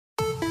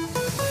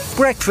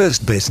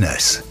Breakfast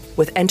Business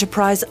with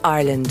Enterprise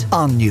Ireland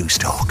on News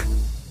Talk.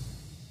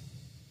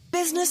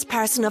 Business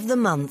Person of the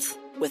Month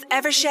with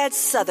Evershed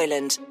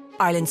Sutherland,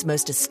 Ireland's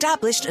most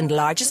established and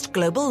largest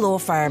global law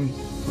firm.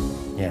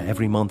 Yeah,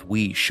 every month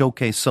we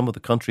showcase some of the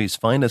country's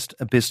finest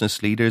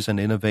business leaders and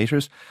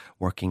innovators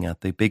working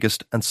at the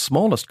biggest and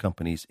smallest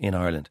companies in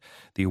Ireland.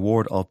 The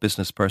award of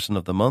Business Person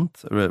of the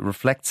Month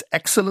reflects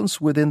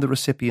excellence within the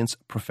recipient's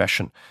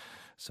profession.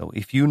 So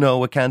if you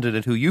know a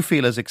candidate who you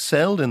feel has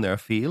excelled in their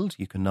field,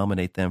 you can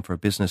nominate them for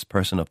Business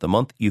Person of the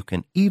Month. You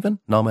can even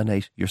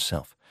nominate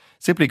yourself.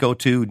 Simply go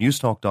to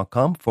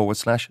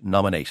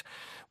newstalk.com/nominate.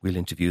 We'll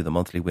interview the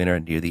monthly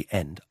winner near the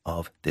end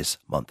of this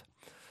month.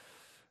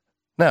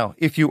 Now,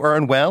 if you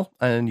earn well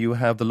and you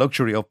have the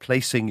luxury of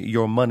placing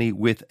your money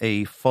with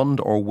a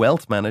fund or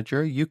wealth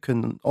manager, you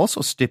can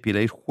also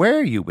stipulate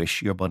where you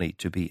wish your money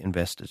to be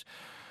invested.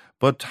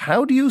 But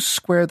how do you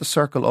square the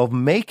circle of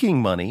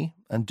making money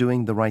and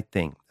doing the right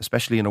thing,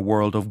 especially in a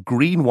world of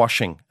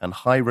greenwashing and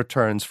high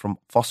returns from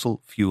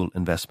fossil fuel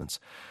investments?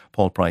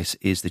 Paul Price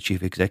is the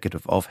Chief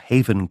Executive of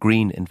Haven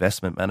Green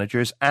Investment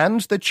Managers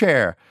and the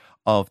Chair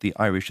of the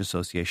Irish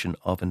Association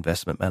of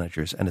Investment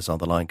Managers and is on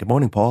the line. Good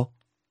morning, Paul.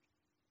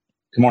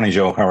 Good morning,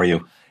 Joe. How are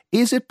you?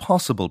 Is it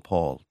possible,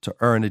 Paul, to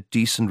earn a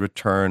decent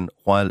return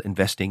while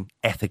investing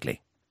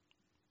ethically?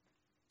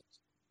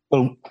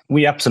 Well,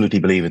 we absolutely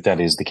believe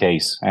that is the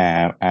case.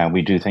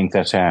 We do think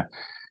that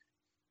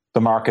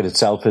the market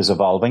itself is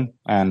evolving.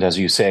 And as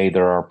you say,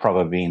 there are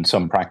probably been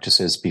some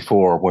practices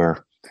before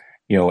where,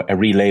 a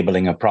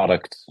relabeling of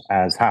product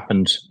has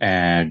happened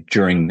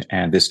during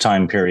this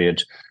time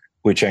period,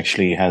 which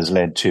actually has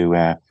led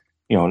to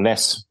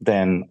less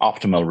than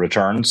optimal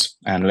returns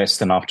and less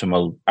than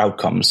optimal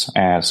outcomes.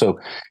 So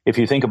if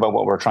you think about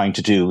what we're trying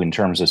to do in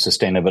terms of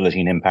sustainability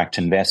and impact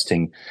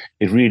investing,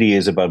 it really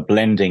is about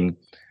blending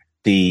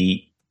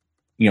the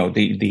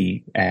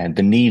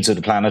needs of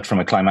the planet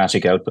from a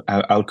climatic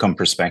outcome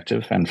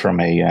perspective and from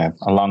a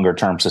longer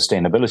term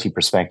sustainability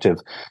perspective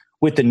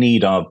with the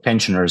need of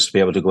pensioners to be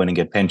able to go in and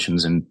get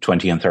pensions in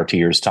 20 and 30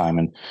 years' time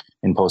and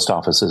in post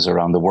offices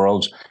around the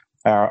world.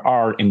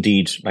 Are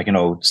indeed,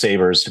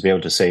 savers to be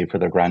able to save for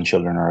their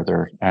grandchildren or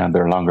their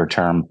longer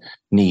term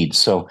needs.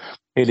 So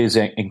it is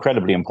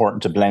incredibly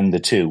important to blend the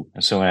two.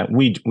 So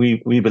we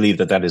believe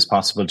that is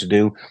possible to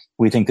do.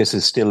 We think this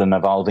is still an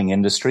evolving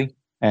industry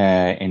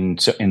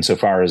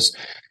insofar as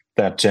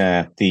that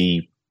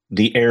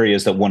the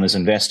areas that one is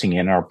investing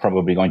in are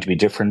probably going to be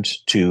different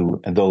to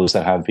those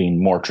that have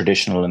been more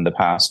traditional in the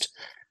past.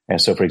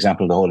 So, for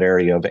example, the whole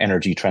area of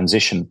energy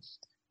transition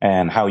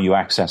and how you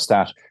access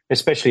that,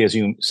 especially as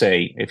you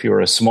say, if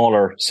you're a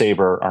smaller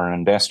saver or an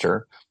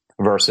investor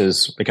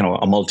versus a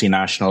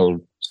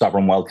multinational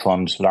sovereign wealth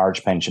fund,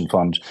 large pension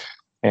fund,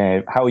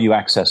 how you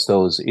access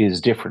those is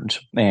different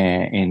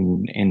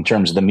in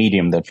terms of the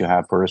medium that you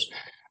have for it.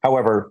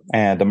 However,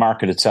 the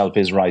market itself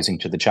is rising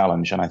to the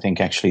challenge, and I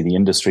think actually the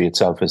industry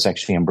itself is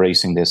actually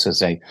embracing this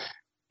as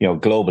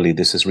globally,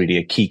 this is really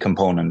a key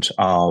component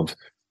of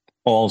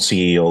all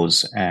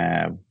CEOs'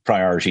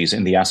 priorities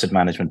in the asset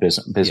management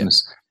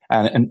business. Yeah.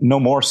 And no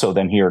more so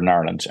than here in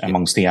Ireland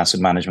amongst the asset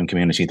management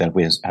community that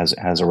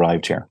has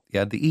arrived here.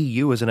 Yeah, the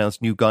EU has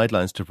announced new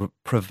guidelines to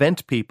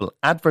prevent people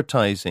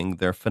advertising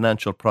their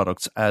financial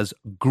products as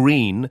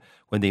green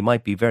when they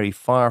might be very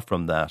far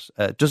from that.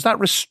 Does that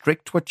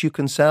restrict what you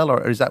can sell,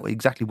 or is that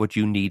exactly what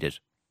you needed?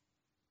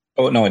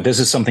 Oh, no, this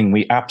is something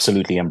we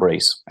absolutely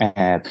embrace.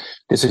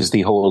 This is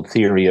the whole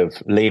theory of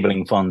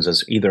labelling funds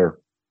as either,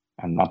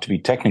 and not to be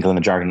technical in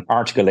the jargon,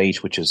 Article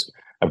 8, which is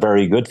a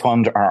very good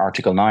fund, or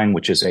Article 9,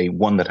 which is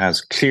one that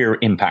has clear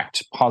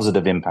impact,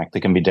 positive impact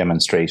that can be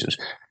demonstrated.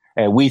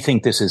 We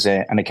think this is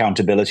an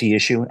accountability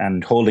issue,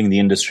 and holding the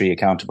industry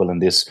accountable in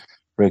this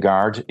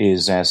regard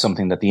is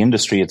something that the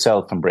industry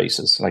itself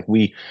embraces.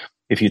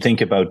 If you think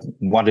about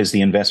what is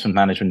the investment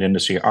management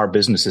industry, our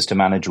business is to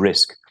manage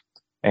risk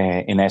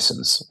in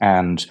essence.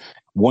 And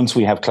once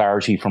we have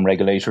clarity from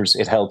regulators,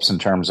 it helps in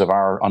terms of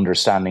our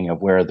understanding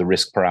of where the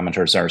risk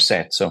parameters are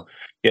set. So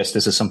yes,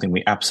 this is something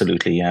we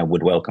absolutely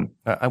would welcome.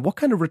 And what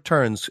kind of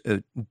returns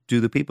do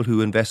the people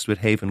who invest with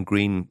Haven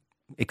Green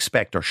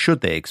expect, or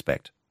should they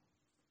expect?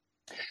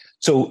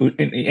 So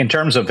in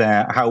terms of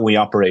how we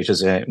operate,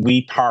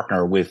 we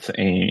partner with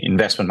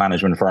investment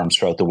management firms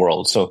throughout the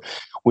world. So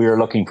we are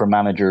looking for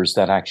managers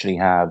that actually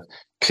have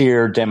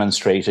clear,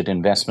 demonstrated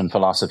investment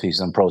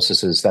philosophies and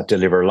processes that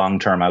deliver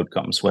long-term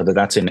outcomes, whether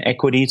that's in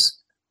equities,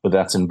 whether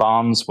that's in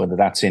bonds, whether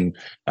that's in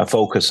a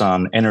focus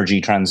on energy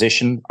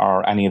transition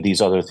or any of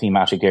these other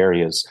thematic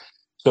areas.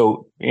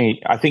 So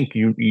I think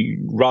you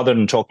rather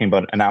than talking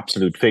about an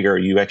absolute figure,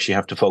 you actually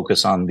have to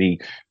focus on the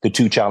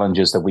two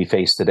challenges that we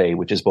face today,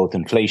 which is both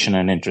inflation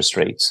and interest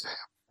rates.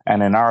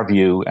 And in our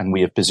view, and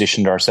we have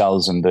positioned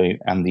ourselves and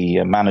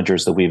the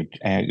managers that we've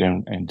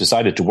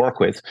decided to work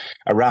with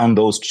around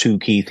those two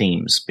key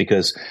themes,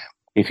 because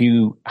if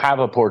you have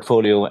a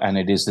portfolio and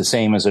it is the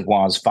same as it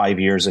was 5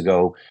 years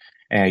ago,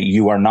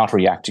 you are not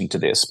reacting to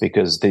this,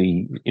 because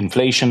the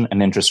inflation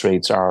and interest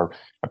rates are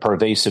a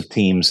pervasive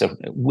themes that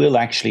will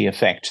actually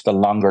affect the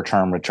longer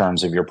term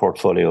returns of your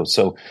portfolio.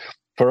 So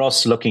for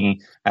us, looking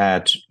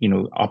at,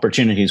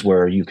 opportunities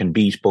where you can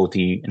beat both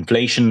the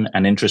inflation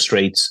and interest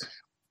rates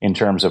in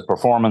terms of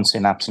performance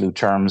in absolute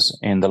terms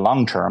in the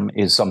long term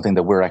is something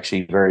that we're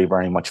actually very,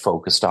 very much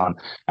focused on,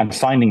 and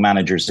finding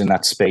managers in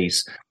that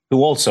space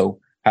who also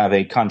have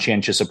a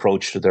conscientious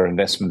approach to their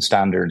investment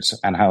standards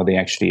and how they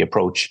actually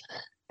approach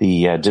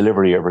the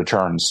delivery of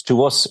returns.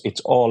 To us,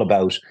 it's all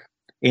about,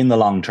 in the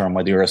long term,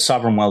 whether you're a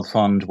sovereign wealth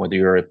fund, whether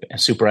you're a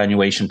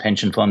superannuation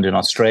pension fund in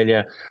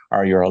Australia,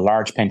 or you're a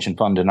large pension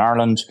fund in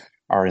Ireland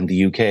or in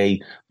the UK,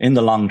 in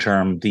the long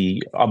term,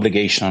 the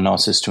obligation on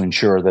us is to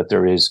ensure that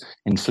there is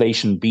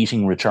inflation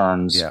beating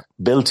returns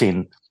built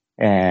in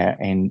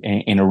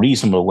a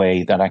reasonable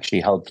way that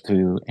actually help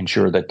to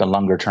ensure that the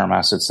longer term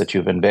assets that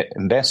you've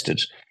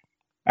invested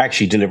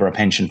actually deliver a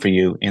pension for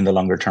you in the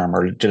longer term,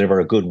 or deliver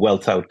a good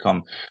wealth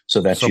outcome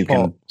so that you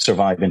can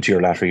survive into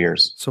your latter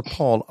years. So,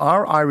 Paul,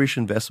 are Irish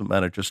investment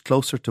managers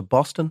closer to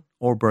Boston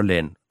or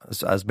Berlin,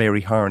 as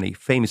Mary Harney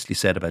famously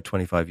said about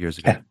 25 years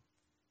ago?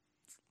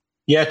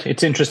 Yeah,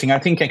 it's interesting. I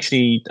think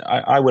actually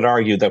I would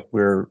argue that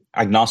we're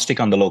agnostic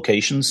on the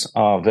locations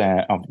of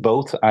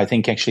both. I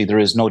think actually there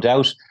is no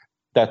doubt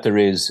that there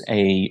is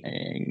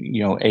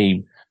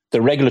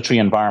the regulatory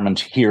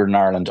environment here in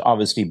Ireland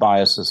obviously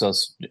biases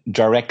us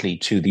directly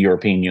to the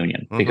European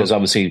Union, because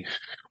obviously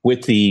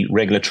with the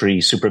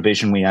regulatory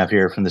supervision we have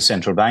here from the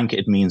central bank,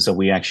 it means that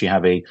we actually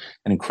have an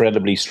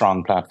incredibly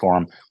strong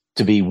platform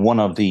to be one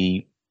of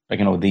the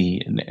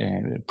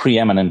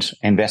preeminent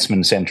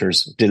investment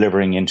centres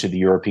delivering into the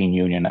European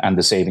Union and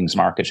the savings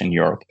market in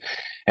Europe.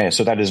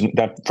 So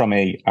that from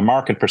a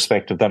market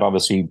perspective, that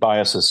obviously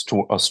biases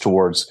us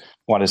towards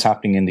what is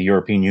happening in the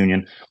European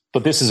Union.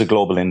 But this is a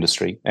global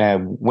industry.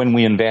 When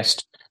we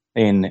invest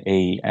in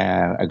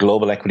a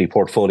global equity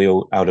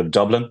portfolio out of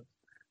Dublin,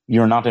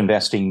 you're not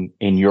investing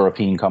in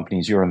European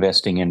companies. You're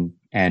investing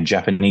in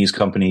Japanese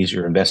companies.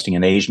 You're investing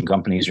in Asian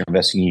companies. You're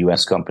investing in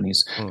US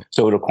companies.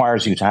 So it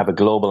requires you to have a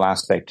global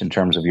aspect in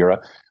terms of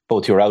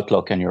both your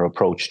outlook and your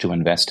approach to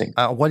investing.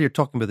 While you're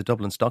talking about the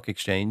Dublin Stock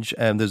Exchange,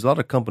 there's a lot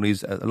of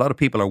companies, a lot of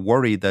people are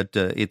worried that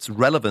its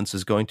relevance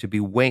is going to be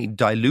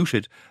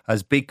diluted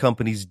as big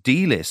companies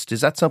delist.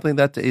 Is that something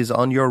that is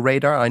on your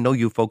radar? I know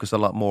you focus a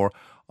lot more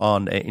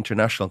on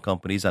international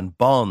companies and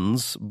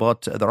bonds,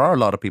 but there are a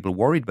lot of people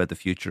worried about the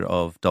future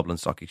of Dublin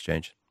Stock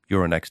Exchange.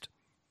 Euronext.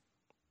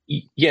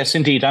 Yes,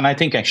 indeed. And I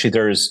think actually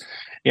there's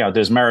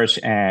merit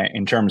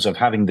in terms of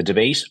having the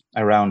debate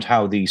around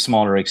how the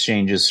smaller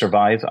exchanges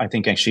survive. I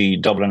think actually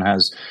Dublin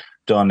has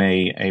done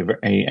a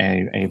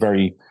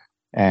very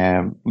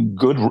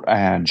good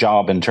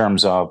job in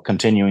terms of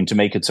continuing to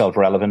make itself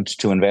relevant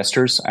to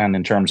investors, and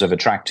in terms of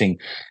attracting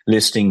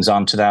listings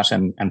onto that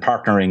and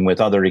partnering with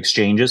other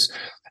exchanges.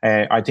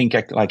 I think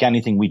like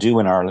anything we do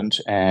in Ireland,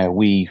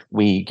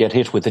 we get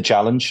hit with a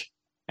challenge.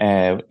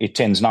 It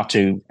tends not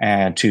to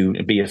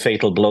be a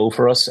fatal blow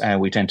for us.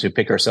 We tend to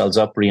pick ourselves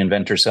up,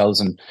 reinvent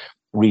ourselves, and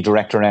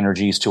redirect our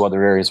energies to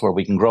other areas where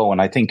we can grow.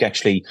 And I think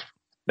actually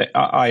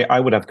I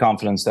would have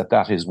confidence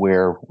that is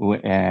where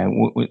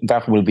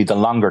that will be the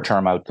longer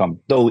term outcome,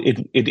 though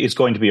it is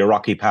going to be a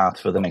rocky path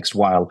for the next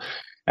while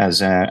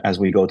as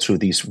we go through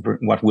these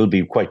what will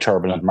be quite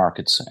turbulent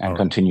markets and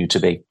continue to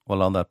be.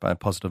 Well, on that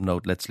positive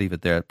note, let's leave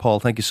it there.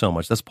 Paul, thank you so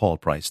much. That's Paul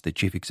Price, the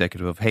Chief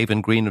Executive of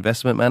Haven Green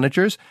Investment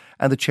Managers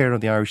and the Chair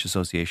of the Irish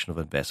Association of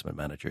Investment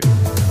Managers.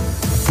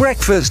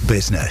 Breakfast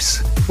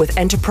Business with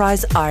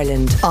Enterprise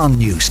Ireland on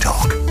News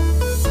Talk.